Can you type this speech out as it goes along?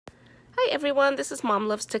Hi everyone, this is Mom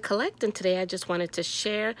Loves to Collect, and today I just wanted to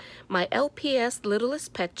share my LPS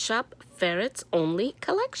Littlest Pet Shop Ferrets Only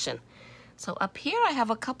collection. So up here I have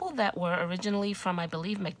a couple that were originally from, I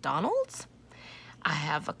believe, McDonald's. I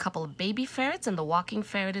have a couple of baby ferrets, and the walking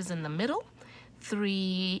ferret is in the middle.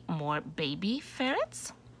 3 more baby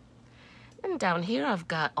ferrets. And down here I've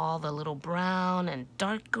got all the little brown and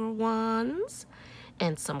darker ones,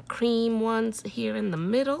 and some cream ones here in the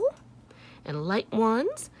middle, and light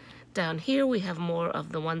ones. Down here we have more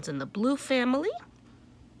of the ones in the blue family,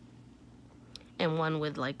 and one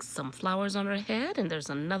with like some flowers on her head, and there's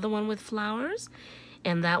another one with flowers,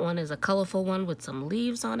 and that one is a colorful one with some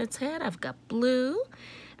leaves on its head. I've got blue,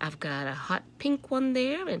 I've got a hot pink one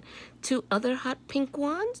there, and 2 other hot pink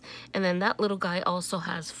ones, and then that little guy also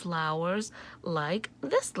has flowers like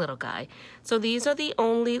this little guy. So these are the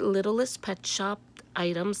only Littlest Pet Shop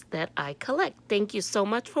items that I collect. Thank you so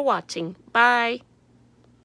much for watching. Bye.